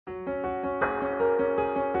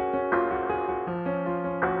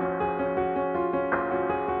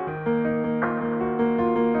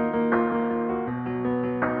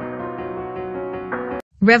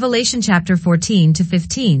Revelation chapter 14 to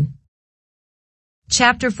 15.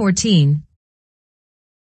 Chapter 14.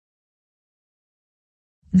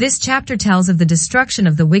 This chapter tells of the destruction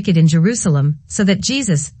of the wicked in Jerusalem, so that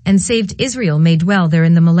Jesus and saved Israel may dwell there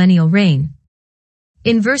in the millennial reign.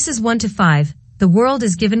 In verses 1 to 5, the world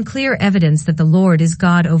is given clear evidence that the Lord is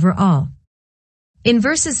God over all. In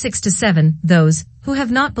verses 6 to 7, those who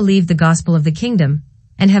have not believed the gospel of the kingdom,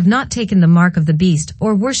 and have not taken the mark of the beast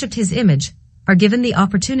or worshipped his image, are given the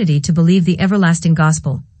opportunity to believe the everlasting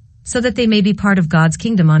gospel, so that they may be part of God's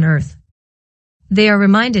kingdom on earth. They are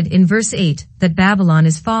reminded in verse 8 that Babylon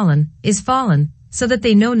is fallen, so that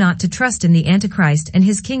they know not to trust in the Antichrist and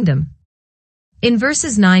his kingdom. In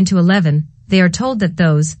verses 9 to 11, they are told that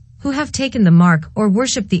those who have taken the mark or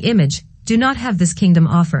worshipped the image do not have this kingdom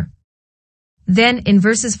offer. Then, in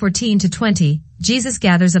verses 14 to 20, Jesus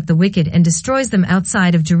gathers up the wicked and destroys them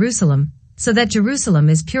outside of Jerusalem, so that Jerusalem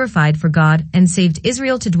is purified for God and saved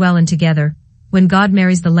Israel to dwell in together, when God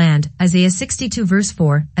marries the land, Isaiah 62 verse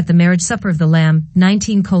 4, at the marriage supper of the Lamb,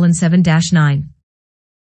 19:7-9.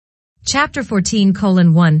 Chapter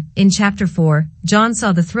 14:1, in chapter 4, John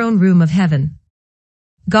saw the throne room of heaven.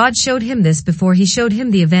 God showed him this before he showed him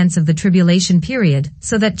the events of the tribulation period,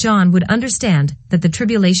 so that John would understand that the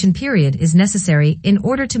tribulation period is necessary in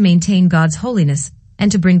order to maintain God's holiness,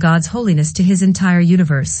 and to bring God's holiness to his entire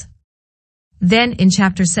universe. Then, in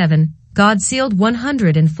chapter 7, God sealed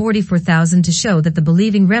 144,000 to show that the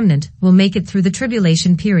believing remnant will make it through the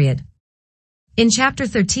tribulation period. In chapter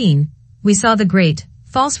 13, we saw the great,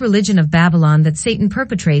 false religion of Babylon that Satan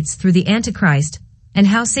perpetrates through the Antichrist, and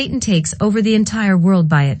how Satan takes over the entire world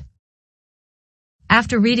by it.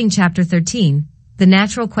 After reading chapter 13, the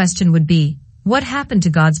natural question would be, what happened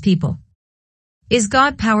to God's people? Is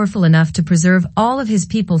God powerful enough to preserve all of his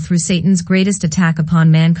people through Satan's greatest attack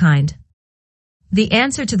upon mankind? The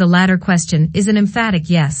answer to the latter question is an emphatic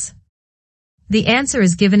yes. The answer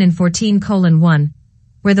is given in 14:1,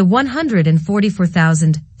 where the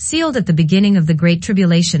 144,000, sealed at the beginning of the Great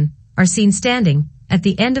Tribulation, are seen standing, at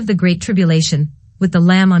the end of the Great Tribulation, with the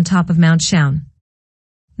Lamb on top of Mount Shaun.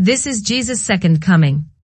 This is Jesus' second coming.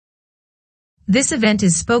 This event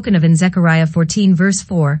is spoken of in Zechariah 14 verse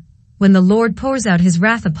 4, when the Lord pours out his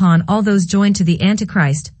wrath upon all those joined to the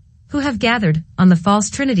Antichrist, who have gathered, on the false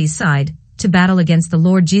Trinity's side, to battle against the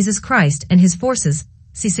Lord Jesus Christ and his forces,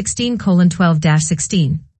 see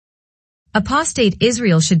 16:12-16. Apostate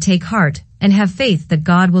Israel should take heart, and have faith that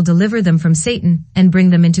God will deliver them from Satan, and bring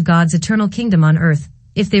them into God's eternal kingdom on earth,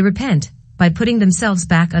 if they repent, by putting themselves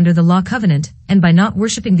back under the law covenant, and by not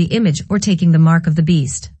worshipping the image or taking the mark of the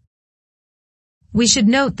beast. We should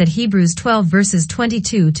note that Hebrews 12 verses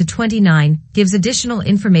 22-29 gives additional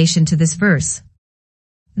information to this verse.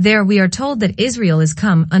 There we are told that Israel is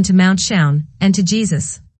come unto Mount Shaun, and to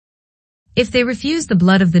Jesus. If they refuse the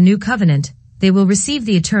blood of the new covenant, they will receive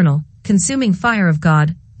the eternal, consuming fire of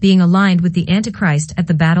God, being aligned with the Antichrist at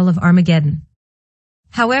the battle of Armageddon.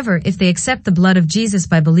 However, if they accept the blood of Jesus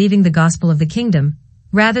by believing the gospel of the kingdom,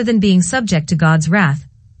 rather than being subject to God's wrath,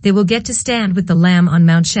 they will get to stand with the Lamb on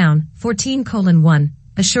Mount Shaun, 14:1,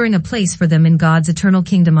 assuring a place for them in God's eternal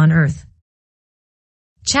kingdom on earth.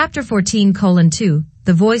 Chapter 14:2,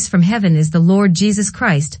 the voice from heaven is the Lord Jesus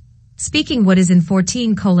Christ, speaking what is in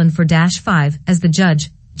 14:4-5 as the judge,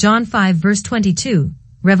 John 5 verse 22,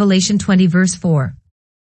 Revelation 20 verse 4.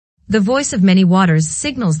 The voice of many waters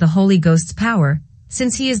signals the Holy Ghost's power,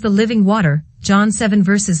 since he is the living water, John 7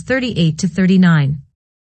 verses 38-39.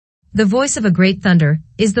 The voice of a great thunder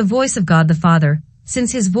is the voice of God the Father,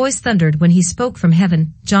 since his voice thundered when he spoke from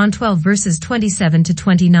heaven, John 12 verses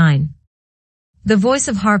 27-29. The voice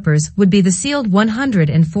of harpers would be the sealed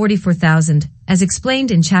 144,000, as explained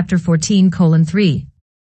in chapter 14:3.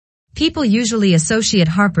 People usually associate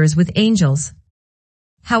harpers with angels.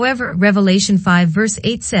 However, Revelation 5 verse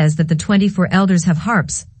 8 says that the 24 elders have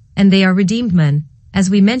harps, and they are redeemed men, as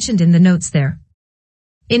we mentioned in the notes there.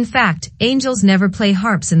 In fact, angels never play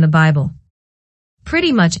harps in the Bible.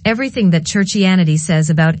 Pretty much everything that churchianity says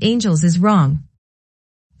about angels is wrong.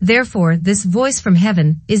 Therefore, this voice from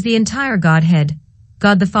heaven is the entire Godhead,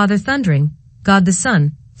 God the Father thundering, God the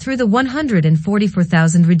Son, through the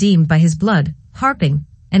 144,000 redeemed by his blood, harping,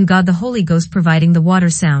 and God the Holy Ghost providing the water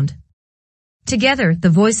sound. Together, the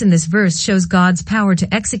voice in this verse shows God's power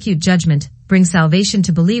to execute judgment, bring salvation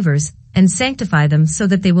to believers, and sanctify them so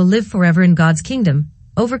that they will live forever in God's kingdom,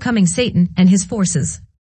 overcoming Satan and his forces.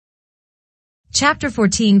 Chapter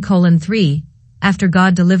 14:3, after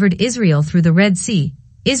God delivered Israel through the Red Sea,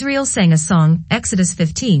 Israel sang a song, Exodus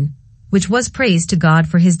 15, which was praise to God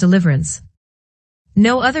for his deliverance.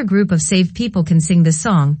 No other group of saved people can sing this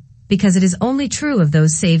song, because it is only true of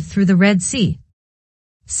those saved through the Red Sea.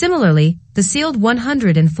 Similarly, the sealed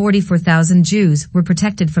 144,000 Jews were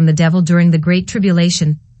protected from the devil during the Great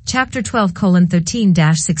Tribulation, chapter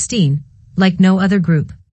 12:13-16, like no other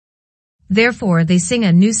group. Therefore they sing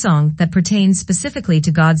a new song that pertains specifically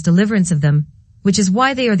to God's deliverance of them, which is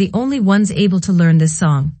why they are the only ones able to learn this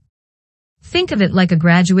song. Think of it like a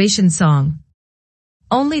graduation song.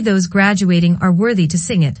 Only those graduating are worthy to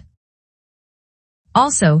sing it.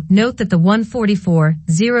 Also, note that the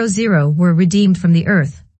 144,000 were redeemed from the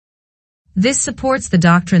earth. This supports the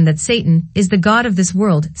doctrine that Satan is the god of this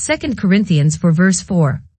world, 2 Corinthians 4 verse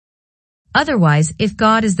 4. Otherwise, if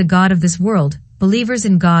God is the god of this world, believers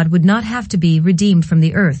in God would not have to be redeemed from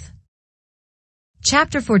the earth.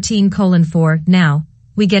 Chapter 14:4. Now,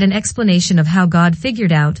 we get an explanation of how God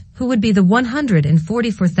figured out who would be the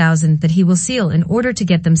 144,000 that he will seal in order to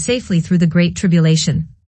get them safely through the Great Tribulation.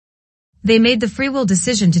 They made the free will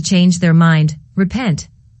decision to change their mind, repent,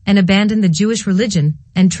 and abandon the Jewish religion,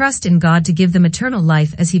 and trust in God to give them eternal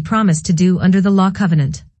life as he promised to do under the law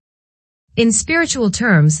covenant. In spiritual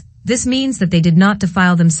terms, this means that they did not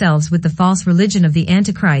defile themselves with the false religion of the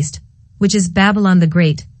Antichrist, which is Babylon the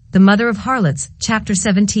Great, the mother of harlots, chapter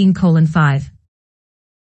 17:5.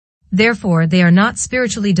 Therefore they are not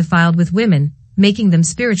spiritually defiled with women, making them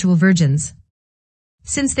spiritual virgins.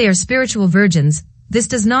 Since they are spiritual virgins, this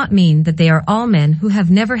does not mean that they are all men who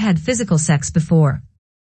have never had physical sex before.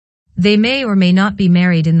 They may or may not be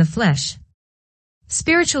married in the flesh.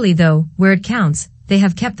 Spiritually though, where it counts, they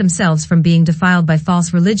have kept themselves from being defiled by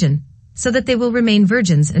false religion, so that they will remain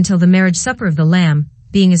virgins until the marriage supper of the Lamb,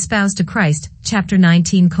 being espoused to Christ, chapter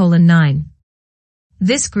 19:9.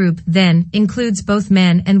 This group, then, includes both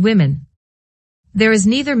men and women. There is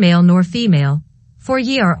neither male nor female, for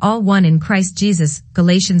ye are all one in Christ Jesus,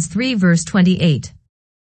 Galatians 3 verse 28.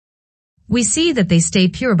 We see that they stay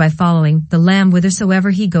pure by following the Lamb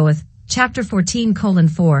whithersoever he goeth, chapter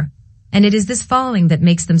 14:4, and it is this following that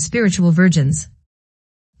makes them spiritual virgins.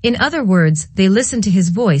 In other words, they listen to his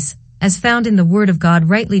voice, as found in the Word of God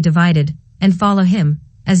rightly divided, and follow him,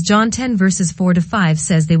 as John 10 verses 4-5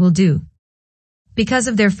 says they will do. Because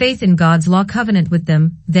of their faith in God's law covenant with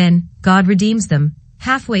them, then, God redeems them,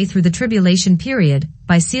 halfway through the tribulation period,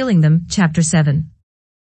 by sealing them, chapter 7.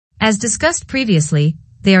 As discussed previously,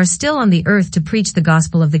 they are still on the earth to preach the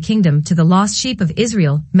gospel of the kingdom to the lost sheep of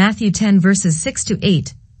Israel, Matthew 10 verses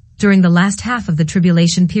 6-8, during the last half of the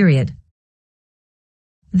tribulation period.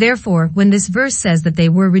 Therefore, when this verse says that they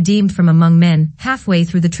were redeemed from among men, halfway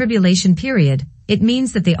through the tribulation period, it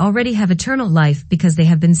means that they already have eternal life because they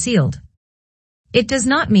have been sealed. It does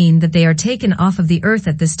not mean that they are taken off of the earth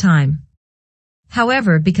at this time.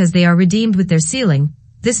 However, because they are redeemed with their sealing,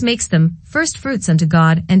 this makes them first fruits unto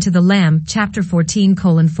God and to the Lamb, chapter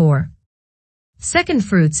 14:4. Second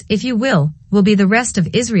fruits, if you will be the rest of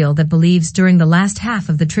Israel that believes during the last half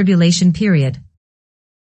of the tribulation period.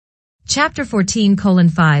 Chapter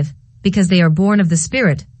 14:5, because they are born of the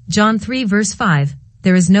Spirit, John 3 verse 5,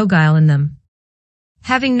 there is no guile in them.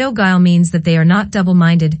 Having no guile means that they are not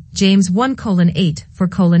double-minded, James 1:8,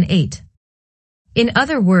 4:8. In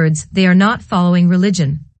other words, they are not following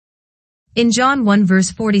religion. In John 1 verse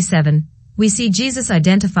 47, we see Jesus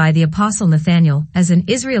identify the apostle Nathanael as an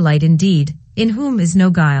Israelite indeed, in whom is no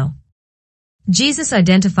guile. Jesus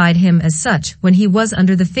identified him as such when he was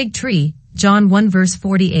under the fig tree, John 1 verse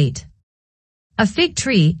 48. A fig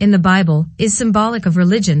tree, in the Bible, is symbolic of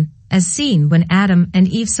religion, as seen when Adam and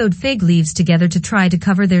Eve sewed fig leaves together to try to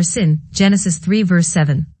cover their sin, Genesis 3 verse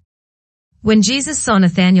 7. When Jesus saw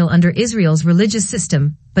Nathanael under Israel's religious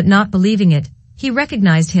system, but not believing it, he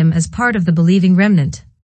recognized him as part of the believing remnant.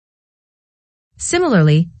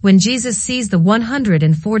 Similarly, when Jesus sees the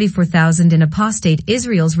 144,000 in apostate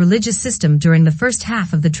Israel's religious system during the first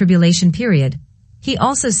half of the tribulation period, he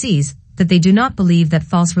also sees that they do not believe that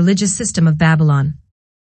false religious system of Babylon.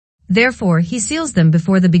 Therefore he seals them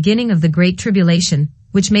before the beginning of the Great Tribulation,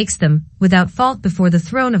 which makes them without fault before the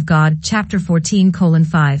throne of God, chapter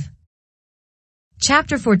 14:5.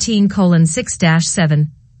 Chapter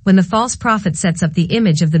 14:6-7, when the false prophet sets up the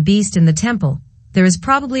image of the beast in the temple, there is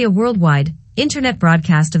probably a worldwide, internet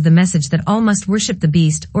broadcast of the message that all must worship the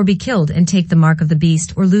beast or be killed and take the mark of the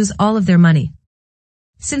beast or lose all of their money.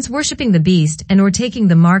 Since worshipping the beast and or taking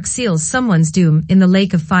the mark seals someone's doom in the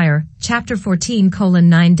lake of fire, chapter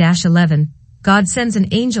 14:9-11, God sends an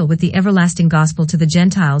angel with the everlasting gospel to the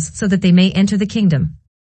Gentiles so that they may enter the kingdom.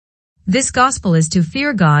 This gospel is to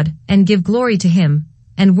fear God and give glory to him,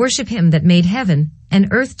 and worship him that made heaven and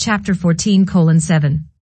earth, chapter 14:7.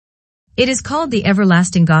 It is called the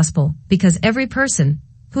everlasting gospel because every person,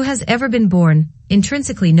 who has ever been born,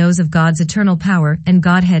 intrinsically knows of God's eternal power and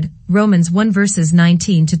Godhead, Romans 1 verses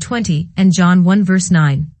 19 to 20 and John 1 verse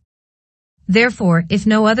 9. Therefore, if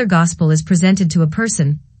no other gospel is presented to a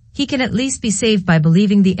person, he can at least be saved by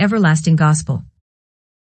believing the everlasting gospel.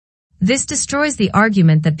 This destroys the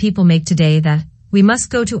argument that people make today that we must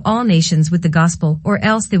go to all nations with the gospel or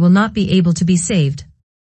else they will not be able to be saved.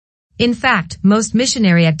 In fact, most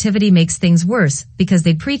missionary activity makes things worse because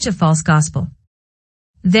they preach a false gospel.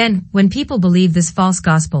 Then, when people believe this false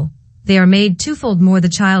gospel, they are made twofold more the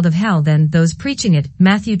child of hell than those preaching it,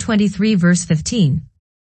 Matthew 23 verse 15.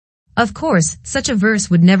 Of course, such a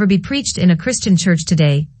verse would never be preached in a Christian church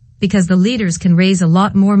today, because the leaders can raise a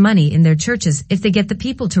lot more money in their churches if they get the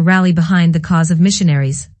people to rally behind the cause of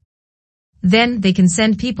missionaries. Then they can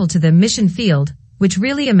send people to the mission field, which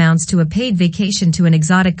really amounts to a paid vacation to an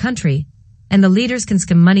exotic country, and the leaders can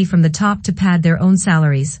skim money from the top to pad their own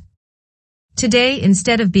salaries. Today,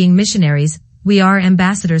 instead of being missionaries, we are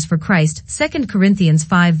ambassadors for Christ, 2 Corinthians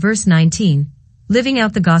 5 verse 19, living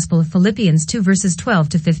out the gospel of Philippians 2 verses 12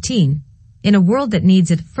 to 15, in a world that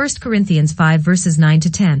needs it, 1 Corinthians 5 verses 9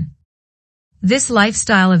 to 10. This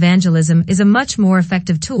lifestyle evangelism is a much more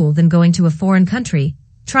effective tool than going to a foreign country,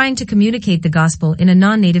 trying to communicate the gospel in a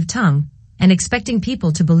non-native tongue, and expecting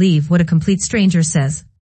people to believe what a complete stranger says.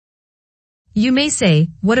 You may say,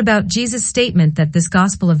 what about Jesus' statement that this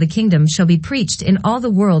gospel of the kingdom shall be preached in all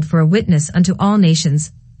the world for a witness unto all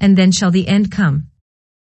nations, and then shall the end come?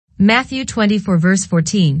 Matthew 24 verse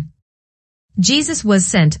 14. Jesus was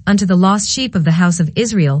sent unto the lost sheep of the house of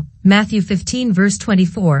Israel, Matthew 15 verse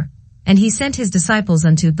 24, and he sent his disciples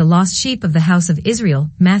unto the lost sheep of the house of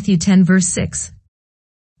Israel, Matthew 10 verse 6.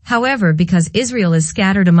 However, because Israel is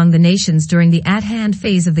scattered among the nations during the at-hand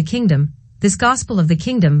phase of the kingdom, this gospel of the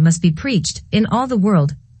kingdom must be preached in all the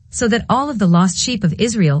world, so that all of the lost sheep of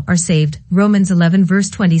Israel are saved, Romans 11 verse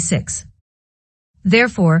 26.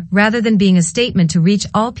 Therefore, rather than being a statement to reach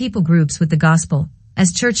all people groups with the gospel,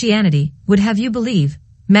 as churchianity would have you believe,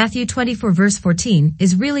 Matthew 24 verse 14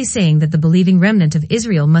 is really saying that the believing remnant of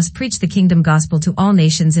Israel must preach the kingdom gospel to all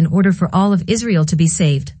nations in order for all of Israel to be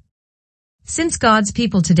saved. Since God's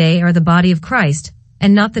people today are the body of Christ,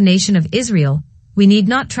 and not the nation of Israel, we need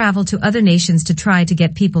not travel to other nations to try to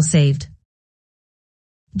get people saved.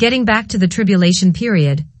 Getting back to the tribulation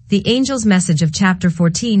period, the angel's message of chapter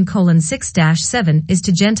 14:6-7 is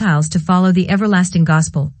to Gentiles to follow the everlasting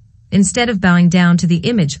gospel, instead of bowing down to the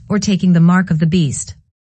image or taking the mark of the beast.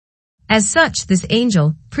 As such, this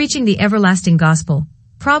angel, preaching the everlasting gospel,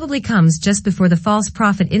 probably comes just before the false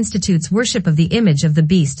prophet institutes worship of the image of the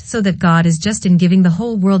beast, so that God is just in giving the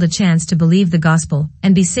whole world a chance to believe the gospel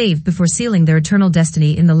and be saved before sealing their eternal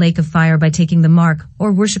destiny in the lake of fire by taking the mark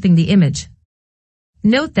or worshiping the image.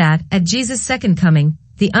 Note that, at Jesus' second coming,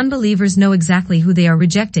 the unbelievers know exactly who they are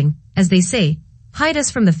rejecting, as they say, "Hide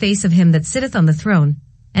us from the face of him that sitteth on the throne,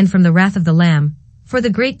 and from the wrath of the Lamb, for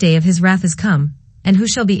the great day of his wrath is come, and who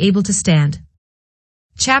shall be able to stand?"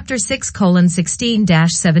 Chapter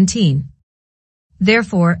 6:16-17.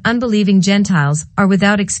 Therefore, unbelieving Gentiles are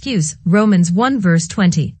without excuse, Romans 1 verse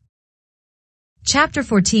 20. Chapter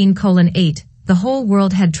 14:8. The whole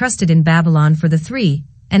world had trusted in Babylon for the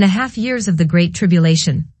 3.5 years of the Great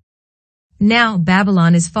Tribulation. Now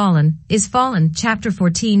Babylon is fallen, chapter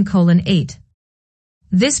 14:8.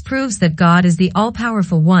 This proves that God is the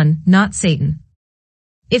all-powerful one, not Satan.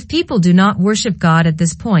 If people do not worship God at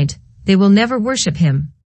this point, they will never worship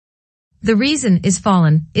him. The reason is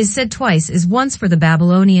fallen is said twice is once for the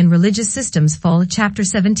Babylonian religious system's fall, chapter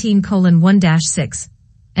 17:1-6,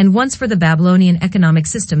 and once for the Babylonian economic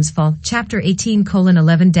system's fall, chapter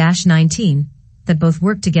 18:11-19, that both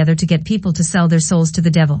work together to get people to sell their souls to the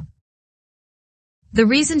devil. The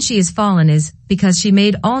reason she is fallen is because she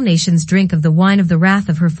made all nations drink of the wine of the wrath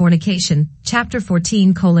of her fornication, chapter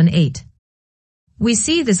 14:8. We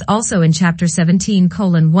see this also in chapter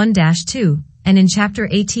 17:1-2, and in chapter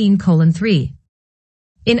 18:3.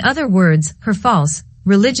 In other words, her false,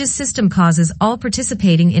 religious system causes all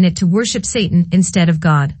participating in it to worship Satan instead of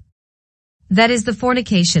God. That is the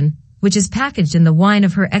fornication, which is packaged in the wine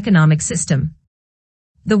of her economic system.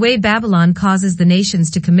 The way Babylon causes the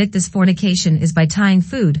nations to commit this fornication is by tying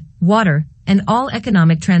food, water, and all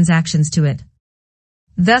economic transactions to it.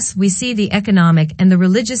 Thus we see the economic and the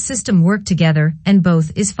religious system work together, and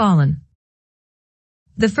both is fallen.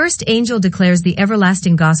 The first angel declares the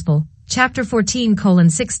everlasting gospel, chapter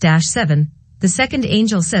 14:6-7. The second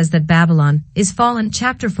angel says that Babylon is fallen,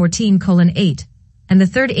 chapter 14:8. And the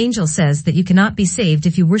third angel says that you cannot be saved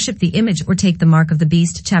if you worship the image or take the mark of the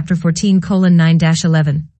beast, chapter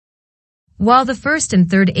 14:9-11. While the first and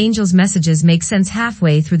third angels' messages make sense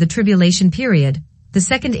halfway through the tribulation period, the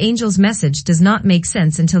second angel's message does not make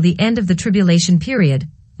sense until the end of the tribulation period,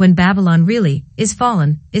 when Babylon really is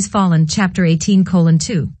fallen, chapter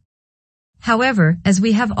 18:2. However, as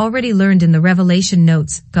we have already learned in the Revelation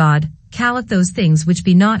notes, God calleth those things which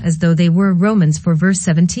be not as though they were, Romans 4 verse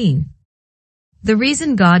 17. The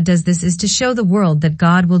reason God does this is to show the world that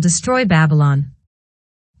God will destroy Babylon.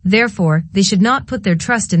 Therefore, they should not put their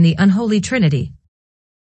trust in the unholy Trinity.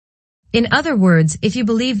 In other words, if you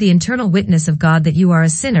believe the internal witness of God that you are a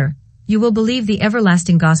sinner, you will believe the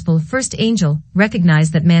everlasting gospel. First angel, recognize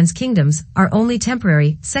that man's kingdoms are only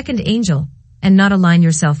temporary. Second angel, and not align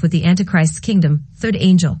yourself with the Antichrist's kingdom. Third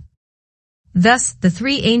angel. Thus, the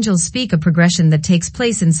three angels speak a progression that takes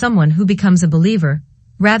place in someone who becomes a believer,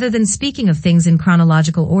 rather than speaking of things in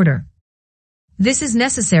chronological order. This is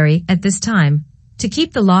necessary, at this time, to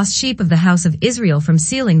keep the lost sheep of the house of Israel from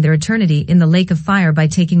sealing their eternity in the lake of fire by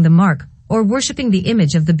taking the mark, or worshipping the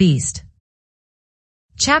image of the beast.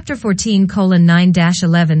 Chapter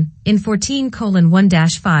 14:9-11, in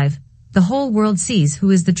 14:1-5, the whole world sees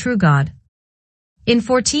who is the true God. In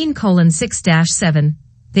 14:6-7,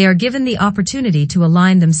 they are given the opportunity to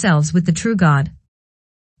align themselves with the true God.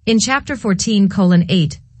 In chapter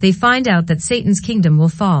 14:8, they find out that Satan's kingdom will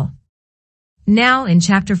fall. Now in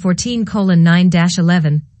chapter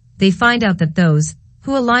 14:9-11, they find out that those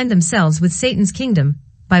who align themselves with Satan's kingdom,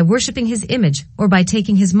 by worshipping his image or by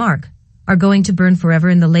taking his mark, are going to burn forever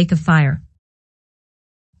in the lake of fire.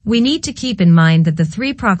 We need to keep in mind that the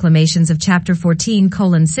three proclamations of chapter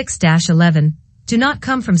 14:6-11 do not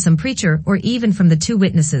come from some preacher or even from the two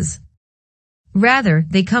witnesses. Rather,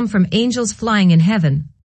 they come from angels flying in heaven.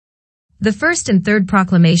 The first and third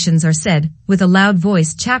proclamations are said, with a loud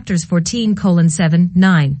voice, chapters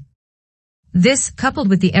 14:7-9. This, coupled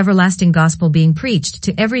with the everlasting gospel being preached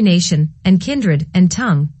to every nation, and kindred, and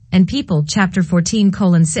tongue, and people, chapter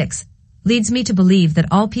 14:6, leads me to believe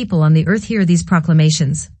that all people on the earth hear these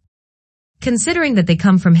proclamations. Considering that they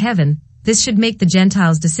come from heaven, this should make the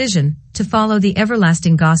Gentiles' decision to follow the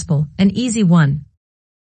everlasting gospel an easy one.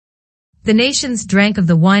 The nations drank of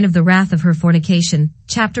the wine of the wrath of her fornication,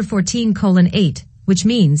 chapter 14:8, which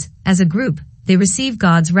means, as a group, they receive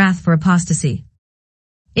God's wrath for apostasy.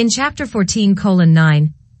 In chapter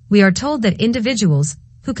 14:9, we are told that individuals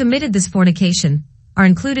who committed this fornication are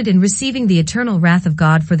included in receiving the eternal wrath of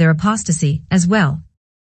God for their apostasy as well.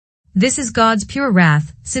 This is God's pure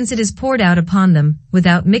wrath, since it is poured out upon them,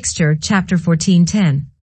 without mixture, chapter 14:10.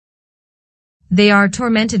 They are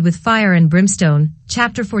tormented with fire and brimstone,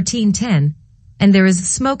 chapter 14:10, and there is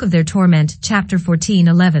smoke of their torment, chapter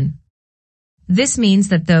 14:11. This means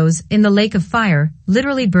that those in the lake of fire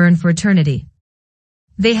literally burn for eternity.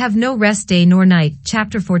 They have no rest day nor night,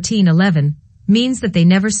 chapter 14:11, means that they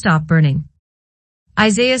never stop burning.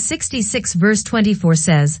 Isaiah 66 verse 24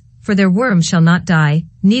 says, "For their worm shall not die,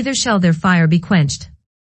 neither shall their fire be quenched."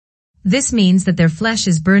 This means that their flesh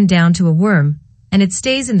is burned down to a worm, and it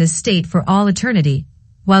stays in this state for all eternity,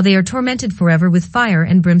 while they are tormented forever with fire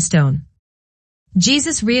and brimstone.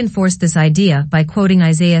 Jesus reinforced this idea by quoting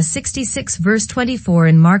Isaiah 66 verse 24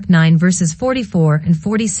 and Mark 9 verses 44 and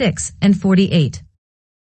 46 and 48.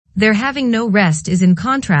 Their having no rest is in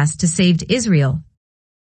contrast to saved Israel.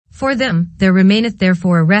 For them, there remaineth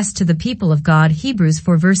therefore a rest to the people of God, Hebrews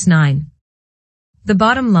 4 verse 9. The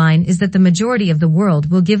bottom line is that the majority of the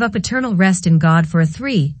world will give up eternal rest in God for a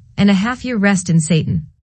 3.5-year rest in Satan.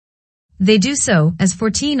 They do so, as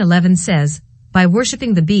 14:11 says, by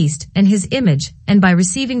worshipping the beast and his image, and by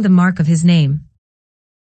receiving the mark of his name.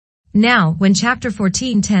 Now, when chapter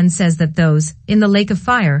 14:10 says that those in the lake of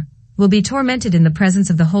fire will be tormented in the presence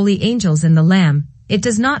of the holy angels and the Lamb, it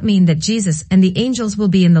does not mean that Jesus and the angels will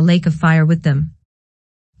be in the lake of fire with them.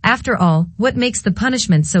 After all, what makes the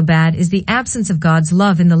punishment so bad is the absence of God's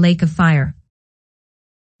love in the lake of fire.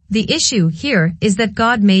 The issue here is that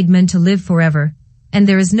God made men to live forever, and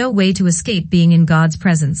there is no way to escape being in God's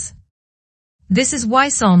presence. This is why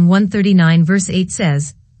Psalm 139 verse 8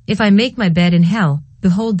 says, "If I make my bed in hell,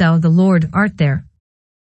 behold thou the Lord art there."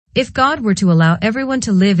 If God were to allow everyone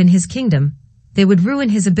to live in his kingdom, they would ruin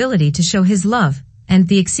his ability to show his love and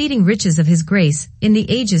the exceeding riches of his grace in the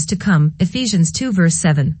ages to come, Ephesians 2 verse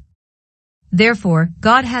 7. Therefore,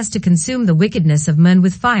 God has to consume the wickedness of men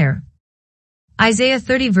with fire. Isaiah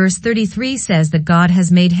 30 verse 33 says that God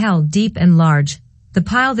has made hell deep and large, the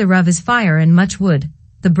pile thereof is fire and much wood,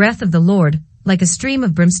 the breath of the Lord, like a stream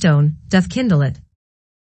of brimstone, doth kindle it.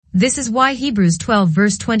 This is why Hebrews 12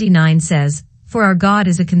 verse 29 says, "For our God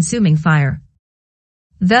is a consuming fire."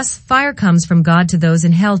 Thus, fire comes from God to those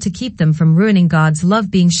in hell to keep them from ruining God's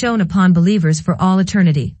love being shown upon believers for all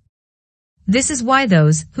eternity. This is why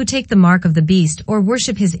those who take the mark of the beast or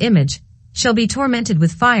worship his image shall be tormented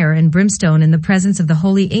with fire and brimstone in the presence of the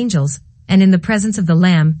holy angels, and in the presence of the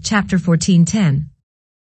Lamb. Chapter 14:10.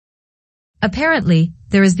 Apparently,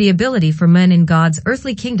 there is the ability for men in God's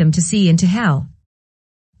earthly kingdom to see into hell.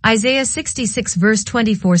 Isaiah 66 verse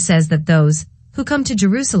 24 says that those who come to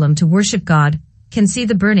Jerusalem to worship God can see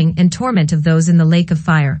the burning and torment of those in the lake of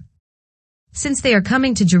fire. Since they are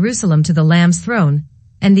coming to Jerusalem to the Lamb's throne,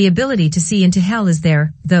 and the ability to see into hell is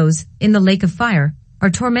there, those in the lake of fire are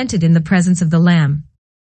tormented in the presence of the Lamb.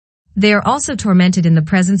 They are also tormented in the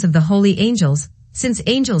presence of the holy angels, since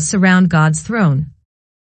angels surround God's throne.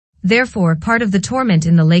 Therefore, part of the torment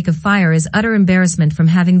in the lake of fire is utter embarrassment from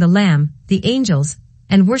having the Lamb, the angels,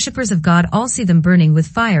 and worshippers of God all see them burning with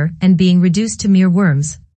fire and being reduced to mere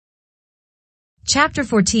worms. Chapter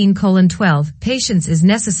 14:12 Patience is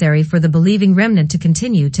necessary for the believing remnant to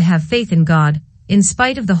continue to have faith in God, in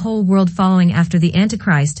spite of the whole world following after the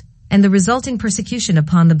Antichrist, and the resulting persecution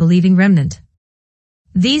upon the believing remnant.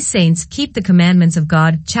 These saints keep the commandments of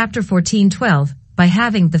God. Chapter 14:12 by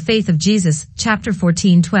having the faith of Jesus. Chapter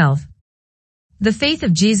 14:12. The faith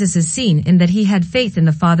of Jesus is seen in that he had faith in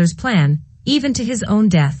the Father's plan, even to his own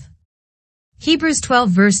death. Hebrews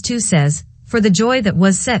 12 verse 2 says, "For the joy that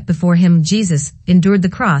was set before him Jesus endured the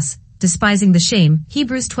cross, despising the shame."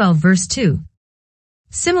 Hebrews 12 verse 2.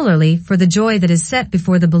 Similarly, for the joy that is set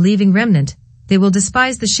before the believing remnant, they will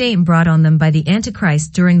despise the shame brought on them by the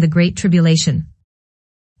Antichrist during the Great Tribulation.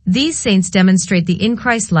 These saints demonstrate the in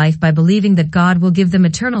Christ life by believing that God will give them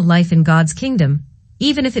eternal life in God's kingdom,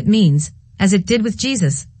 even if it means, as it did with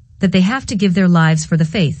Jesus, that they have to give their lives for the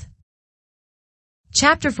faith.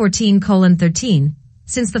 Chapter 14:13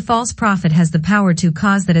 Since the false prophet has the power to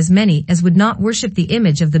cause that as many as would not worship the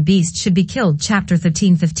image of the beast should be killed. Chapter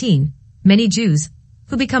 13:15 Many Jews,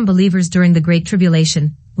 who become believers during the Great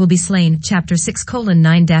Tribulation, will be slain. Chapter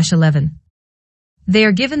 6:9-11. They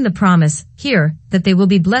are given the promise, here, that they will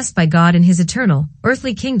be blessed by God in his eternal,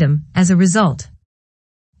 earthly kingdom, as a result.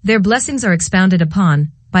 Their blessings are expounded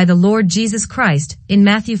upon, by the Lord Jesus Christ, in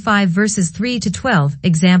Matthew 5 verses 3-12,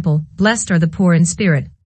 example, blessed are the poor in spirit.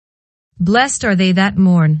 Blessed are they that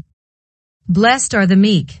mourn. Blessed are the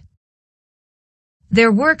meek.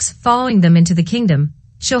 Their works, following them into the kingdom,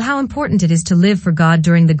 show how important it is to live for God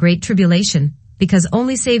during the Great Tribulation, because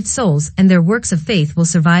only saved souls and their works of faith will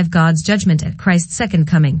survive God's judgment at Christ's second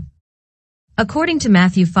coming. According to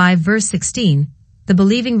Matthew 5 verse 16, the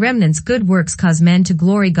believing remnant's good works cause men to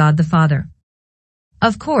glory God the Father.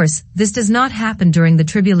 Of course, this does not happen during the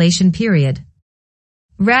tribulation period.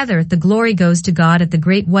 Rather, the glory goes to God at the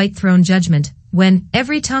great white throne judgment, when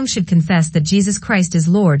every tongue should confess that Jesus Christ is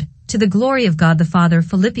Lord, to the glory of God the Father.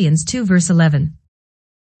 Philippians 2 verse 11.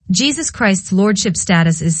 Jesus Christ's lordship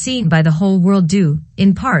status is seen by the whole world due,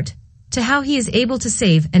 in part, to how he is able to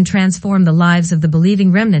save and transform the lives of the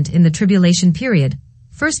believing remnant in the tribulation period.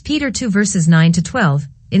 1 Peter 2 verses 9-12,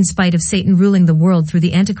 in spite of Satan ruling the world through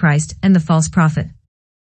the Antichrist and the false prophet.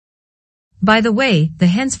 By the way, the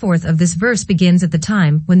henceforth of this verse begins at the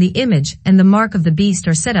time when the image and the mark of the beast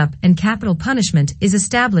are set up and capital punishment is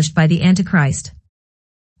established by the Antichrist.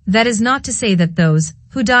 That is not to say that those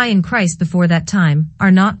who die in Christ before that time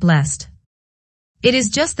are not blessed. It is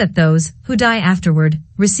just that those who die afterward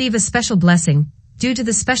receive a special blessing due to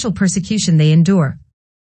the special persecution they endure.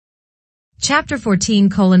 Chapter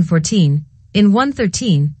 14:14 In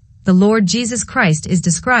 1:13, the Lord Jesus Christ is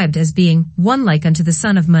described as being one like unto the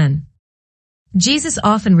Son of Man. Jesus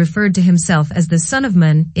often referred to himself as the Son of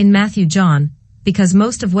Man in Matthew John, because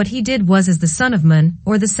most of what he did was as the Son of Man,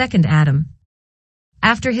 or the second Adam.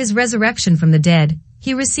 After his resurrection from the dead,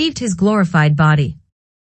 he received his glorified body.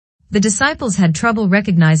 The disciples had trouble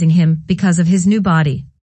recognizing him because of his new body.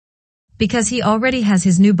 Because he already has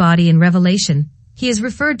his new body in Revelation, he is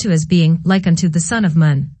referred to as being like unto the Son of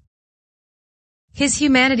Man. His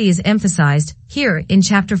humanity is emphasized here in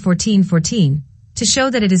chapter 14:14, to show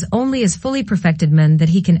that it is only as fully perfected man that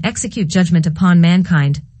he can execute judgment upon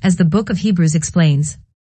mankind, as the book of Hebrews explains.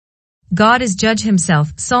 God is judge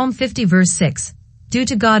himself, Psalm 50 verse 6, due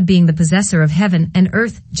to God being the possessor of heaven and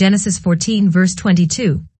earth, Genesis 14 verse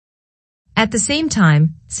 22. At the same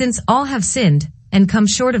time, since all have sinned and come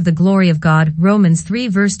short of the glory of God, Romans 3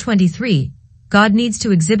 verse 23, God needs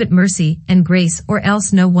to exhibit mercy and grace or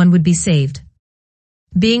else no one would be saved.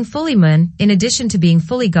 Being fully man, in addition to being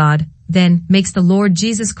fully God, then, makes the Lord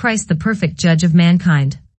Jesus Christ the perfect judge of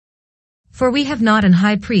mankind. For we have not an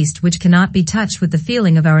high priest which cannot be touched with the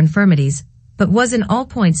feeling of our infirmities, but was in all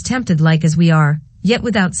points tempted like as we are, yet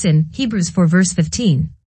without sin. Hebrews 4 verse 15.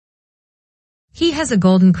 He has a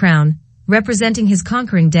golden crown, representing his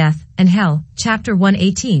conquering death and hell, chapter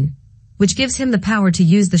 1:18, which gives him the power to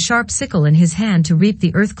use the sharp sickle in his hand to reap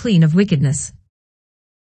the earth clean of wickedness.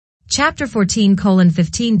 Chapter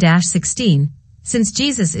 14:15-16. Since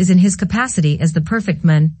Jesus is in his capacity as the perfect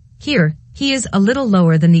man, here, he is a little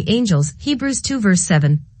lower than the angels, Hebrews 2 verse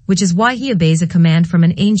 7, which is why he obeys a command from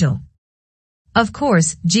an angel. Of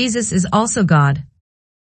course, Jesus is also God.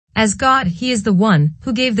 As God, he is the one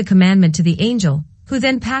who gave the commandment to the angel, who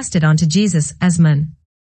then passed it on to Jesus as man.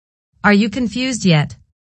 Are you confused yet?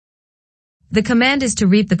 The command is to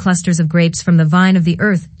reap the clusters of grapes from the vine of the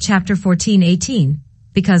earth, chapter 14:18,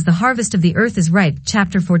 because the harvest of the earth is ripe,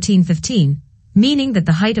 chapter 14:15, meaning that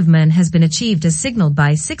the height of man has been achieved as signaled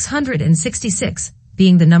by 666,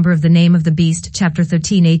 being the number of the name of the beast, chapter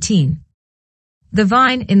 13:18. The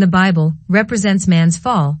vine in the Bible represents man's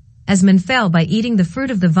fall, as man fell by eating the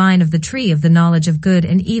fruit of the vine of the tree of the knowledge of good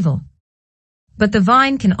and evil. But the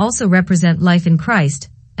vine can also represent life in Christ,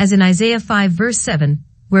 as in Isaiah 5 verse 7,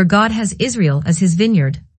 where God has Israel as his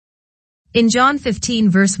vineyard. In John 15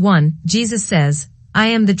 verse 1, Jesus says, I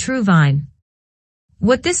am the true vine.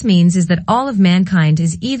 What this means is that all of mankind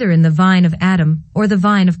is either in the vine of Adam or the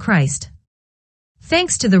vine of Christ.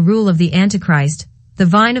 Thanks to the rule of the Antichrist, the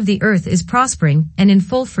vine of the earth is prospering and in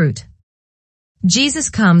full fruit. Jesus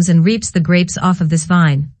comes and reaps the grapes off of this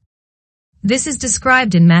vine. This is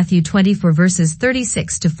described in Matthew 24 verses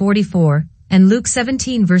 36-44 and Luke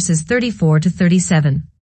 17 verses 34-37.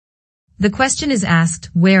 The question is asked,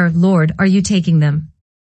 where, Lord, are you taking them?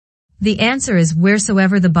 The answer is,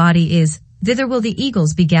 wheresoever the body is, thither will the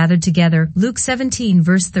eagles be gathered together, Luke 17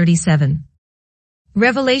 verse 37.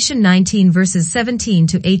 Revelation 19 verses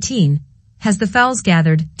 17-18, has the fowls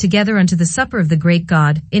gathered together unto the supper of the great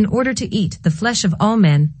God, in order to eat the flesh of all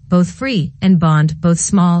men, both free and bond, both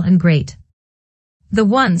small and great. The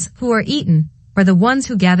ones who are eaten are the ones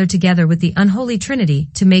who gather together with the unholy Trinity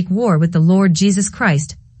to make war with the Lord Jesus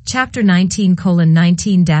Christ, chapter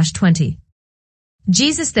 19:19-20.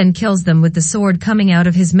 Jesus then kills them with the sword coming out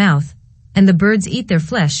of his mouth, and the birds eat their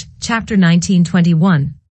flesh, chapter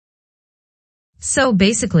 19:21. So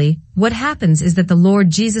basically, what happens is that the Lord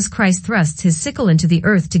Jesus Christ thrusts his sickle into the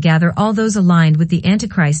earth to gather all those aligned with the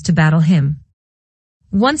Antichrist to battle him.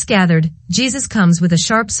 Once gathered, Jesus comes with a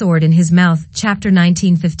sharp sword in his mouth, chapter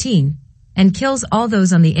 19:15, and kills all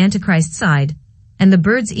those on the Antichrist side, and the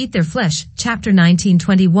birds eat their flesh, chapter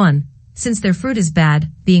 19:21, since their fruit is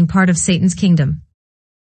bad, being part of Satan's kingdom.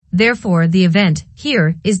 Therefore, the event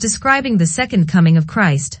here is describing the second coming of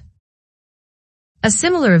Christ. A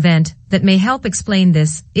similar event that may help explain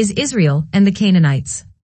this is Israel and the Canaanites.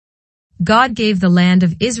 God gave the land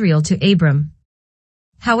of Israel to Abram.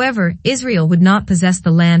 However, Israel would not possess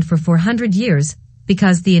the land for 400 years,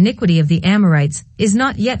 because the iniquity of the Amorites is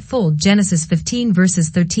not yet full, Genesis 15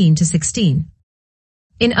 verses 13-16.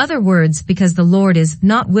 In other words, because the Lord is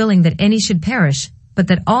not willing that any should perish, but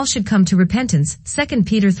that all should come to repentance, 2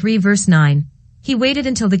 Peter 3 verse 9, he waited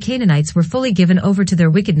until the Canaanites were fully given over to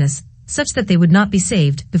their wickedness, such that they would not be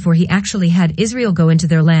saved before he actually had Israel go into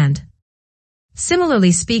their land.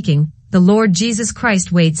 Similarly speaking, the Lord Jesus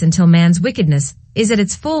Christ waits until man's wickedness is at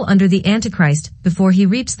its full under the Antichrist before he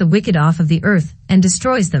reaps the wicked off of the earth and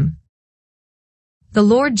destroys them. The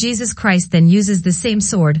Lord Jesus Christ then uses the same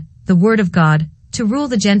sword, the Word of God, to rule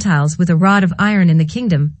the Gentiles with a rod of iron in the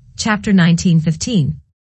kingdom, chapter 19:15.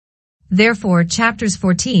 Therefore, chapters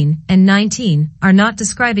 14 and 19 are not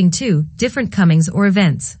describing two different comings or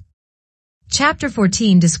events. Chapter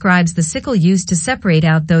 14 describes the sickle used to separate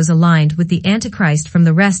out those aligned with the Antichrist from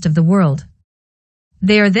the rest of the world.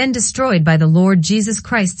 They are then destroyed by the Lord Jesus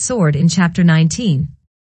Christ's sword in chapter 19.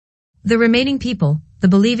 The remaining people, the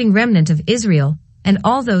believing remnant of Israel, and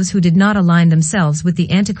all those who did not align themselves with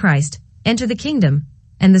the Antichrist, enter the kingdom,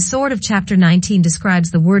 and the sword of chapter 19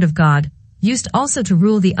 describes the Word of God, used also to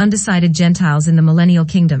rule the undecided Gentiles in the millennial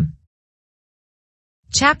kingdom.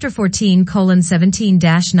 Chapter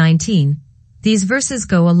 14:17-19. These verses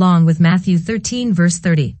go along with Matthew 13 verse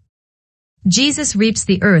 30. Jesus reaps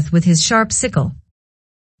the earth with his sharp sickle.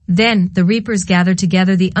 Then the reapers gather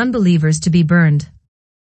together the unbelievers to be burned.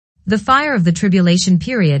 The fire of the tribulation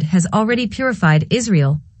period has already purified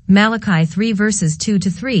Israel, Malachi 3 verses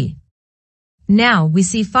 2-3. Now we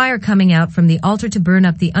see fire coming out from the altar to burn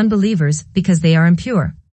up the unbelievers because they are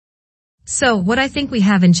impure. So what I think we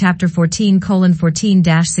have in chapter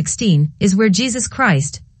 14:14-16 is where Jesus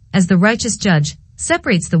Christ, as the righteous judge,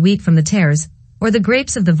 separates the wheat from the tares, or the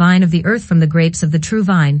grapes of the vine of the earth from the grapes of the true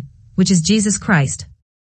vine, which is Jesus Christ.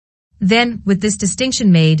 Then, with this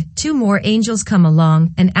distinction made, two more angels come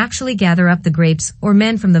along and actually gather up the grapes or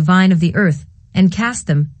men from the vine of the earth, and cast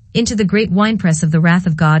them into the great winepress of the wrath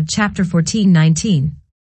of God, chapter 14:19.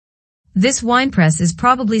 This winepress is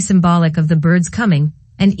probably symbolic of the birds coming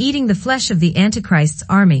and eating the flesh of the Antichrist's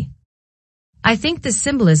army. I think this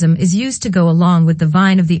symbolism is used to go along with the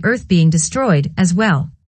vine of the earth being destroyed as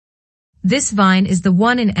well. This vine is the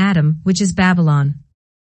one in Adam, which is Babylon.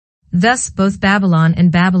 Thus, both Babylon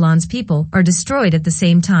and Babylon's people are destroyed at the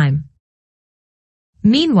same time.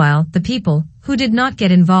 Meanwhile, the people, who did not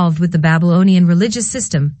get involved with the Babylonian religious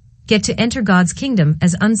system, get to enter God's kingdom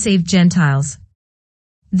as unsaved Gentiles.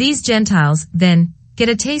 These Gentiles, then, get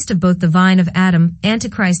a taste of both the vine of Adam,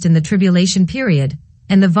 Antichrist in the tribulation period,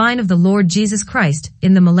 and the vine of the Lord Jesus Christ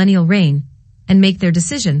in the millennial reign, and make their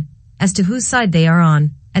decision as to whose side they are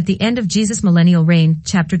on at the end of Jesus' millennial reign,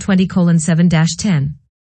 chapter 20:7-10.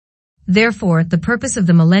 Therefore, the purpose of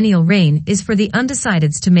the millennial reign is for the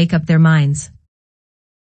undecideds to make up their minds.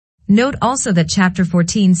 Note also that chapter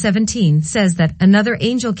 14:17 says that another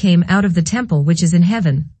angel came out of the temple which is in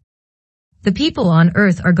heaven. The people on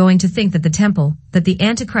earth are going to think that the temple that the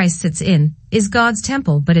Antichrist sits in is God's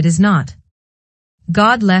temple, but it is not.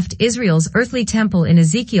 God left Israel's earthly temple in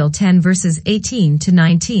Ezekiel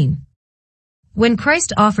 10:18-19. When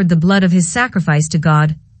Christ offered the blood of his sacrifice to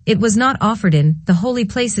God, it was not offered in the holy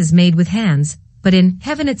places made with hands, but in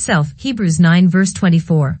heaven itself, Hebrews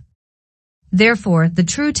 9:24. Therefore, the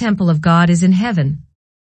true temple of God is in heaven.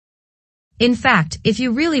 In fact, if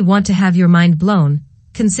you really want to have your mind blown,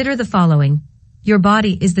 consider the following. Your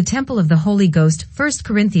body is the temple of the Holy Ghost, 1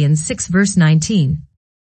 Corinthians 6:19.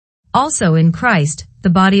 Also in Christ, the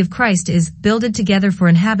body of Christ is builded together for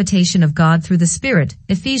an habitation of God through the Spirit,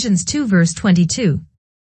 Ephesians 2:22.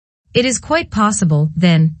 It is quite possible,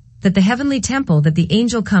 then, that the heavenly temple that the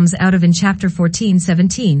angel comes out of in chapter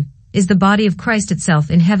 14:17 is the body of Christ itself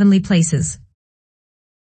in heavenly places.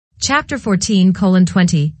 Chapter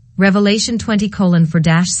 14:20, Revelation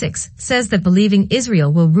 20:4-6 says that believing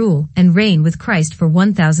Israel will rule and reign with Christ for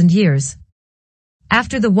 1,000 years.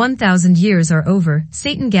 After the 1,000 years are over,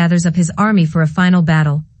 Satan gathers up his army for a final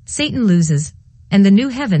battle, Satan loses, and the new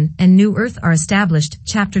heaven and new earth are established,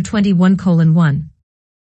 chapter 21:1.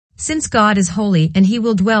 Since God is holy and he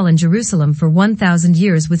will dwell in Jerusalem for 1,000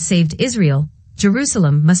 years with saved Israel,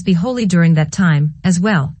 Jerusalem must be holy during that time, as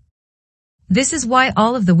well. This is why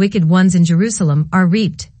all of the wicked ones in Jerusalem are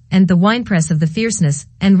reaped, and the winepress of the fierceness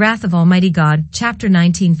and wrath of Almighty God, chapter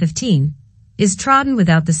 19:15, is trodden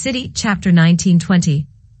without the city, chapter 19:20,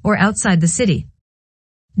 or outside the city.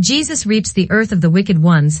 Jesus reaps the earth of the wicked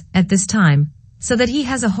ones at this time, so that he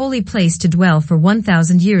has a holy place to dwell for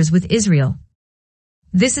 1,000 years with Israel.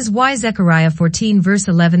 This is why Zechariah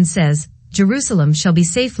 14:11 says, Jerusalem shall be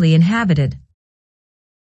safely inhabited.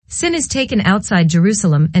 Sin is taken outside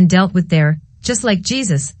Jerusalem and dealt with there, just like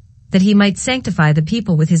Jesus, that he might sanctify the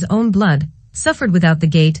people with his own blood, suffered without the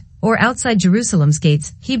gate, or outside Jerusalem's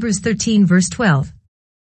gates, Hebrews 13:12.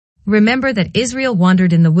 Remember that Israel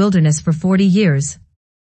wandered in the wilderness for 40 years.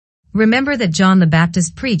 Remember that John the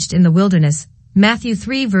Baptist preached in the wilderness, Matthew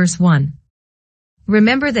 3:1.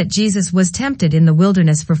 Remember that Jesus was tempted in the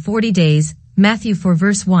wilderness for 40 days, Matthew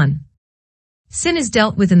 4:1. Sin is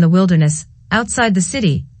dealt with in the wilderness, outside the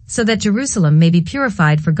city, so that Jerusalem may be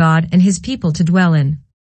purified for God and his people to dwell in.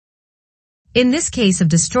 In this case of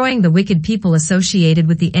destroying the wicked people associated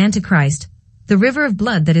with the Antichrist, the river of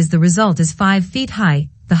blood that is the result is 5 feet high,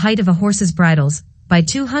 the height of a horse's bridles, by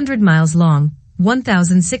 200 miles long,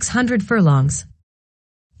 1,600 furlongs.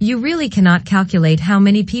 You really cannot calculate how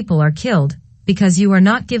many people are killed, because you are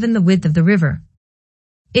not given the width of the river.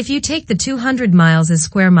 If you take the 200 miles as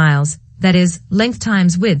square miles, that is, length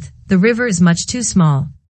times width, the river is much too small.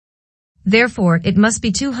 Therefore, it must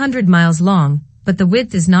be 200 miles long, but the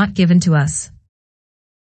width is not given to us.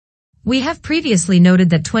 We have previously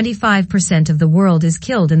noted that 25% of the world is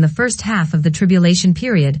killed in the first half of the tribulation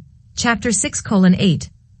period, chapter 6:8,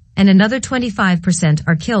 and another 25%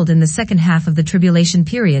 are killed in the second half of the tribulation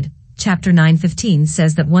period, chapter 9:15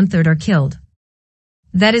 says that 1/3 are killed.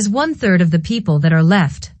 That is 1/3 of the people that are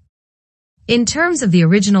left. In terms of the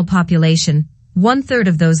original population, 1/3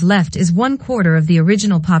 of those left is 1/4 of the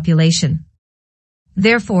original population.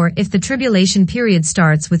 Therefore, if the tribulation period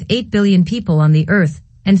starts with 8 billion people on the earth,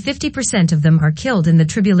 and 50% of them are killed in the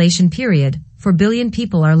tribulation period, 4 billion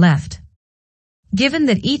people are left. Given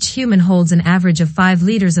that each human holds an average of 5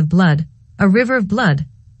 liters of blood, a river of blood,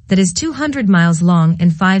 that is 200 miles long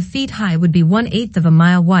and 5 feet high would be 1/8 of a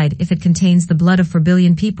mile wide if it contains the blood of 4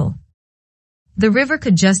 billion people. The river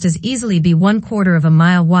could just as easily be 1/4 of a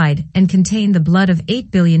mile wide and contain the blood of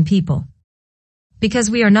 8 billion people. Because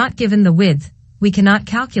we are not given the width, we cannot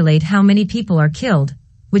calculate how many people are killed,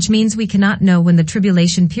 which means we cannot know when the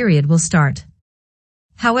tribulation period will start.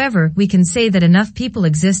 However, we can say that enough people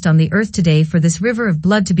exist on the earth today for this river of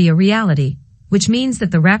blood to be a reality, which means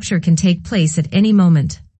that the rapture can take place at any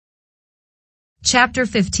moment. Chapter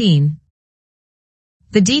 15.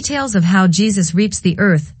 The details of how Jesus reaps the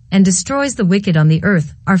earth and destroys the wicked on the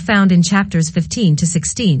earth are found in chapters 15 to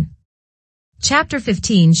 16. Chapter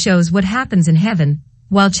 15 shows what happens in heaven,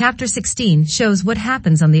 while chapter 16 shows what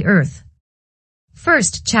happens on the earth.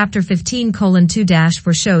 First, chapter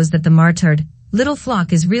 15:2-4 shows that the martyred, little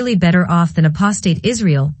flock is really better off than apostate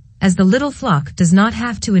Israel, as the little flock does not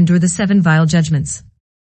have to endure the 7 vile judgments.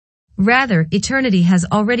 Rather, eternity has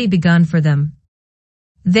already begun for them.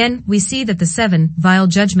 Then, we see that the 7 vile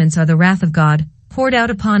judgments are the wrath of God, poured out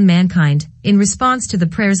upon mankind, in response to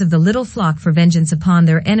the prayers of the little flock for vengeance upon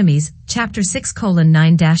their enemies, chapter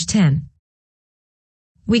 6:9-10.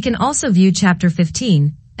 We can also view chapter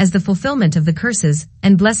 15 as the fulfillment of the curses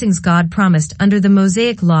and blessings God promised under the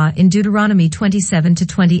Mosaic law in Deuteronomy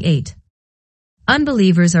 27-28.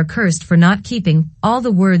 Unbelievers are cursed for not keeping all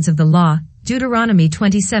the words of the law, Deuteronomy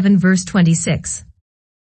 27 verse 26.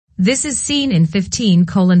 This is seen in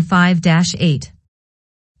 15:5-8.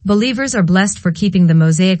 Believers are blessed for keeping the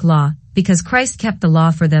Mosaic law, because Christ kept the law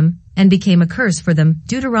for them, and became a curse for them,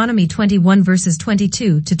 Deuteronomy 21 verses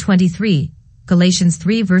 22-23, Galatians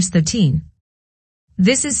 3 verse 13.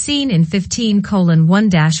 This is seen in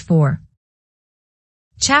 15:1-4.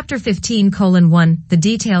 Chapter 15:1, the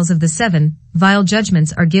details of the 7 vile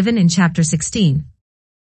judgments are given in chapter 16.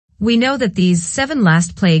 We know that these 7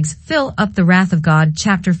 last plagues fill up the wrath of God,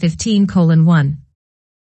 chapter 15:1.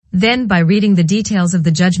 Then, by reading the details of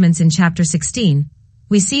the judgments in chapter 16,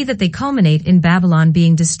 we see that they culminate in Babylon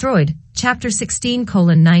being destroyed, chapter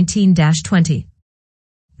 16:19-20.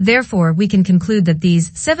 Therefore, we can conclude that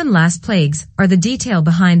these 7 last plagues are the detail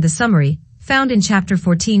behind the summary, found in chapter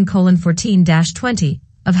 14:14-20,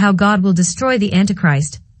 of how God will destroy the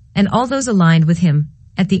Antichrist, and all those aligned with him,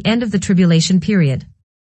 at the end of the tribulation period.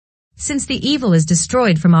 Since the evil is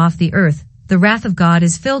destroyed from off the earth, the wrath of God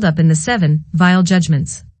is filled up in the 7 vile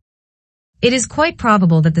judgments. It is quite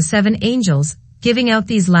probable that the 7 angels, giving out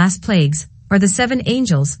these last plagues, are the 7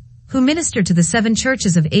 angels, who minister to the 7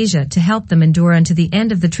 churches of Asia to help them endure unto the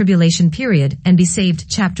end of the tribulation period and be saved,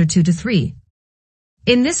 chapter 2-3.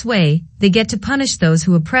 In this way, they get to punish those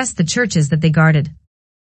who oppress the churches that they guarded.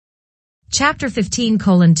 Chapter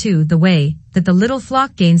 15:2, the way that the little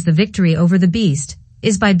flock gains the victory over the beast,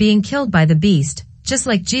 is by being killed by the beast, just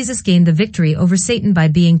like Jesus gained the victory over Satan by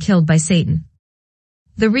being killed by Satan.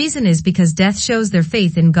 The reason is because death shows their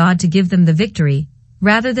faith in God to give them the victory,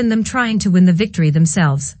 rather than them trying to win the victory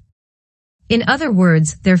themselves. In other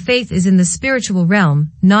words, their faith is in the spiritual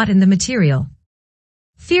realm, not in the material.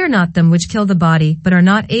 Fear not them which kill the body but are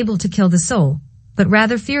not able to kill the soul, but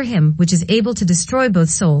rather fear him which is able to destroy both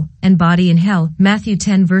soul and body in hell, Matthew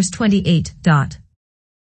 10 verse 28.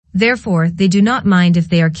 Therefore, they do not mind if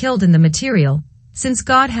they are killed in the material, since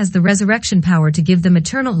God has the resurrection power to give them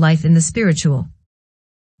eternal life in the spiritual.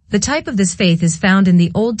 The type of this faith is found in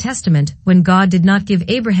the Old Testament, when God did not give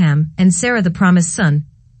Abraham and Sarah the promised son,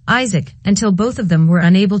 Isaac, until both of them were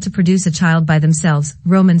unable to produce a child by themselves,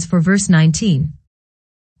 Romans 4 verse 19.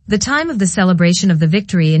 The time of the celebration of the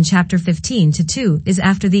victory in chapter 15:2 is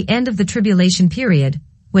after the end of the tribulation period,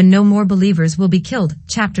 when no more believers will be killed,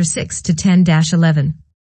 chapter 6-10-11.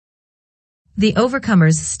 The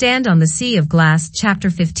overcomers stand on the sea of glass, chapter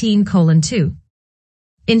 15:2.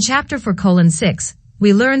 In chapter 4:6,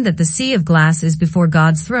 we learn that the sea of glass is before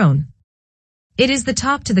God's throne. It is the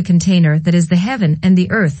top to the container that is the heaven and the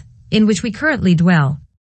earth, in which we currently dwell.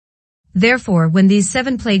 Therefore, when these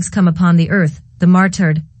 7 plagues come upon the earth, the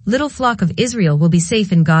martyred, little flock of Israel will be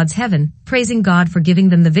safe in God's heaven, praising God for giving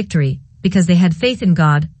them the victory, because they had faith in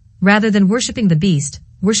God, rather than worshipping the beast,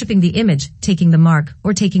 worshipping the image, taking the mark,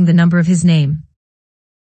 or taking the number of his name.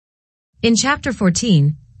 In chapter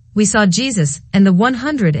 14, we saw Jesus and the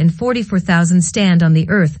 144,000 stand on the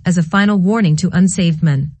earth as a final warning to unsaved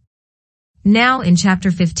men. Now in chapter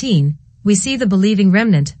 15, we see the believing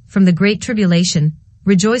remnant, from the great tribulation,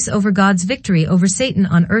 rejoice over God's victory over Satan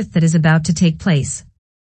on earth that is about to take place.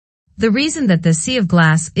 The reason that the sea of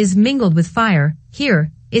glass is mingled with fire,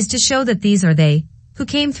 here, is to show that these are they, who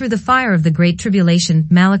came through the fire of the great tribulation,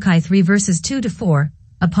 Malachi 3 verses 2-4,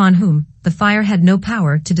 upon whom the fire had no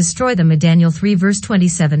power to destroy them, Daniel 3 verse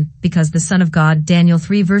 27, because the Son of God, Daniel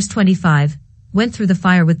 3 verse 25, went through the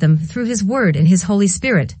fire with them through his word and his Holy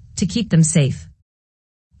Spirit, to keep them safe.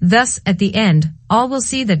 Thus, at the end, all will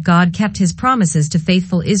see that God kept his promises to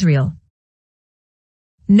faithful Israel.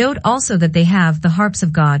 Note also that they have the harps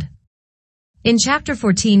of God. In chapter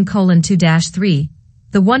 14:2-3,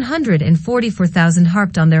 The 144,000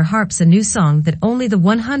 harped on their harps a new song that only the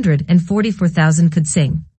 144,000 could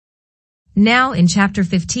sing. Now in chapter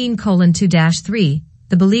 15:2-3,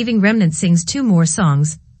 the believing remnant sings two more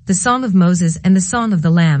songs, the Song of Moses and the Song of the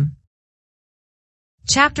Lamb.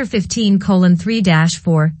 Chapter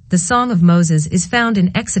 15:3-4, the Song of Moses is found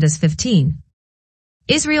in Exodus 15.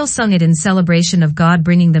 Israel sung it in celebration of God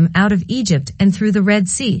bringing them out of Egypt and through the Red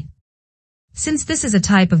Sea. Since this is a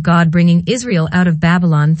type of God bringing Israel out of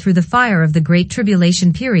Babylon through the fire of the Great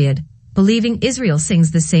Tribulation period, believing Israel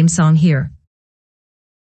sings the same song here.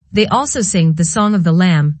 They also sing the Song of the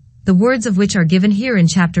Lamb, the words of which are given here in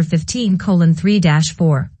chapter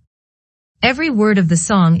 15:3-4. Every word of the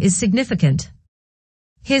song is significant.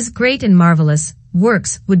 His great and marvelous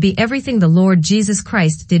works would be everything the Lord Jesus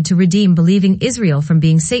Christ did to redeem believing Israel from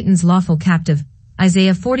being Satan's lawful captive,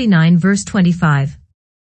 Isaiah 49:25.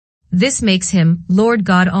 This makes him Lord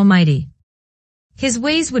God Almighty. His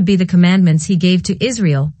ways would be the commandments he gave to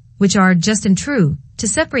Israel, which are just and true, to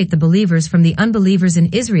separate the believers from the unbelievers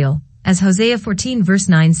in Israel, as Hosea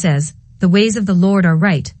 14:9 says, "The ways of the Lord are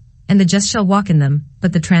right, and the just shall walk in them,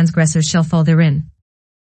 but the transgressors shall fall therein."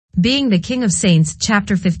 Being the King of Saints,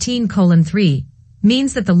 chapter 15:3,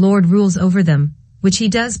 means that the Lord rules over them, which he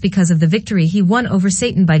does because of the victory he won over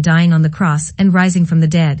Satan by dying on the cross and rising from the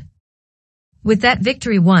dead. With that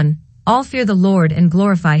victory won, all fear the Lord and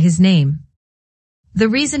glorify his name. The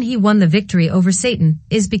reason he won the victory over Satan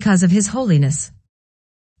is because of his holiness.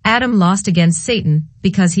 Adam lost against Satan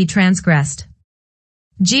because he transgressed.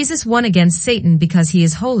 Jesus won against Satan because he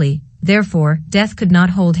is holy, therefore death could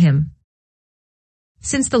not hold him.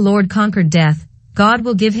 Since the Lord conquered death, God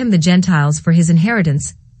will give him the Gentiles for his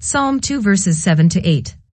inheritance, Psalm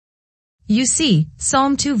 2:7-8. You see,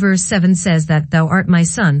 Psalm 2:7 says that thou art my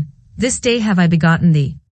son, this day have I begotten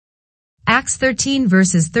thee. Acts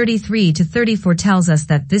 13:33-34 tells us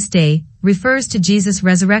that this day refers to Jesus'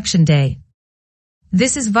 resurrection day.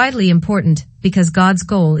 This is vitally important because God's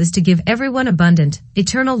goal is to give everyone abundant,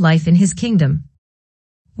 eternal life in his kingdom.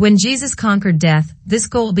 When Jesus conquered death, this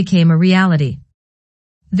goal became a reality.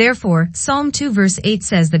 Therefore, Psalm 2:8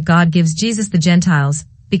 says that God gives Jesus the Gentiles,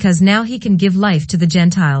 because now he can give life to the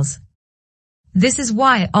Gentiles. This is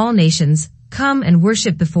why all nations come and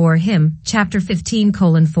worship before him, chapter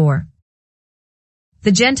 15:4.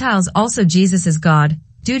 The Gentiles also Jesus as God,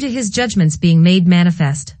 due to his judgments being made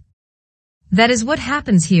manifest. That is what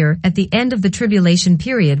happens here at the end of the tribulation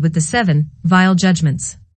period with the 7 vile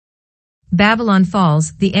judgments. Babylon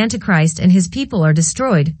falls, the Antichrist and his people are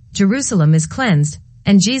destroyed, Jerusalem is cleansed,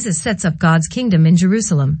 and Jesus sets up God's kingdom in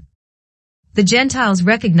Jerusalem. The Gentiles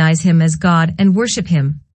recognize him as God and worship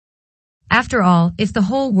him. After all, if the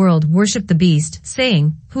whole world worship the beast,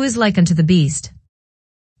 saying, "Who is like unto the beast?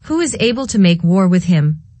 Who is able to make war with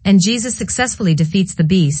him?" and Jesus successfully defeats the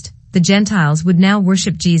beast, the Gentiles would now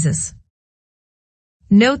worship Jesus.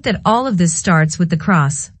 Note that all of this starts with the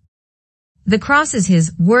cross. The cross is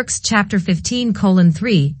his works, chapter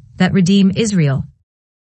 15:3, that redeem Israel.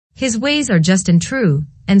 His ways are just and true,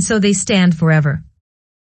 and so they stand forever.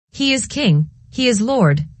 He is King, he is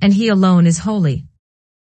Lord, and he alone is holy.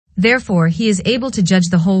 Therefore he is able to judge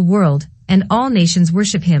the whole world, and all nations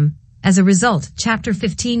worship him. As a result, chapter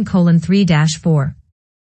 15:3-4.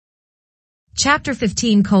 Chapter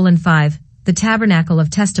 15:5, the Tabernacle of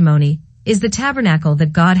Testimony, is the tabernacle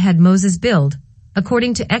that God had Moses build,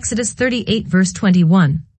 according to Exodus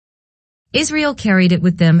 38:21. Israel carried it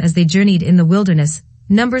with them as they journeyed in the wilderness,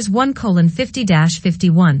 Numbers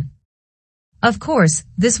 1:50-51. Of course,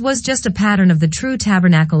 this was just a pattern of the true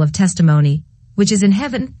tabernacle of testimony, which is in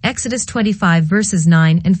heaven, Exodus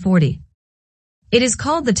 25:9-40. It is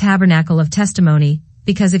called the tabernacle of testimony,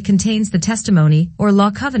 because it contains the testimony or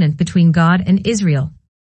law covenant between God and Israel.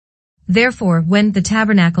 Therefore, when the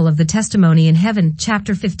tabernacle of the testimony in heaven,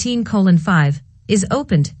 chapter 15:5, is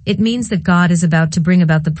opened, it means that God is about to bring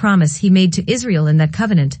about the promise he made to Israel in that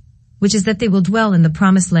covenant, which is that they will dwell in the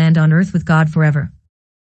promised land on earth with God forever.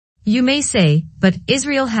 You may say, but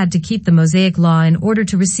Israel had to keep the Mosaic law in order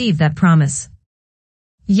to receive that promise.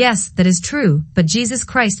 Yes, that is true, but Jesus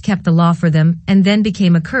Christ kept the law for them and then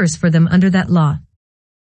became a curse for them under that law.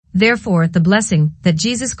 Therefore, the blessing that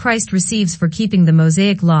Jesus Christ receives for keeping the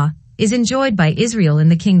Mosaic law is enjoyed by Israel in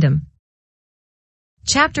the kingdom.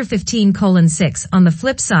 Chapter 15:6, on the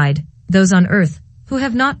flip side, those on earth, who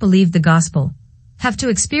have not believed the gospel, have to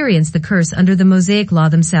experience the curse under the Mosaic law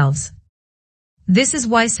themselves. This is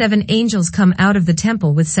why 7 angels come out of the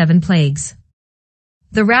temple with 7 plagues.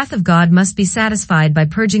 The wrath of God must be satisfied by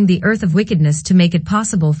purging the earth of wickedness to make it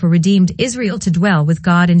possible for redeemed Israel to dwell with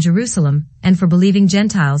God in Jerusalem, and for believing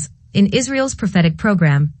Gentiles, in Israel's prophetic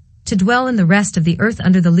program, to dwell in the rest of the earth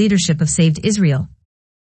under the leadership of saved Israel.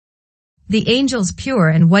 The angel's pure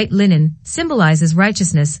and white linen symbolizes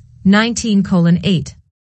righteousness, 19:8.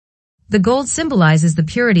 The gold symbolizes the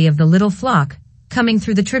purity of the little flock, coming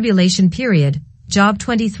through the tribulation period, Job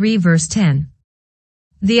 23 verse 10.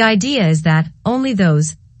 The idea is that only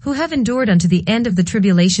those who have endured unto the end of the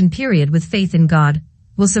tribulation period with faith in God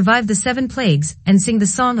will survive the 7 plagues and sing the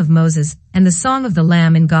song of Moses and the song of the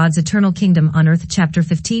Lamb in God's eternal kingdom on earth. Chapter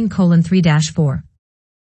 15:3-4.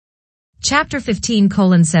 Chapter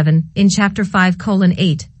 15:7. In chapter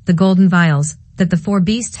 5:8, the golden vials that the 4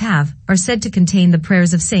 beasts have are said to contain the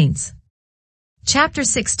prayers of saints. Chapter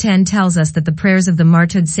 6:10 tells us that the prayers of the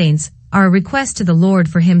martyred saints are a request to the Lord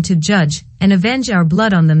for him to judge and avenge our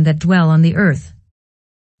blood on them that dwell on the earth.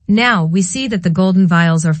 Now we see that the golden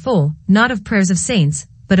vials are full, not of prayers of saints,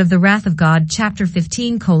 but of the wrath of God. Chapter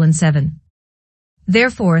 15:7.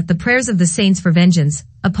 Therefore, the prayers of the saints for vengeance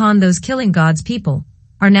upon those killing God's people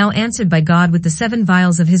are now answered by God with the 7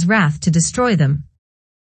 vials of his wrath to destroy them.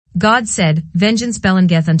 God said, "Vengeance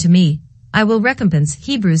belongeth unto me, I will recompense."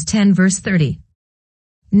 Hebrews 10 verse 30.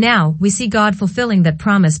 Now we see God fulfilling that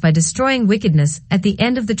promise by destroying wickedness at the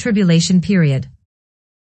end of the tribulation period.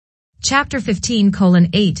 Chapter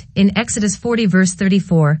 15:8. In Exodus 40 verse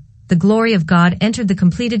 34, the glory of God entered the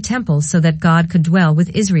completed temple so that God could dwell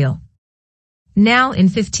with Israel. Now in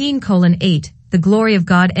 15:8, the glory of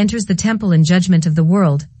God enters the temple in judgment of the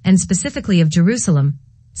world, and specifically of Jerusalem,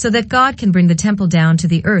 so that God can bring the temple down to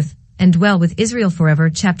the earth and dwell with Israel forever.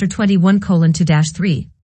 Chapter 21:2-3.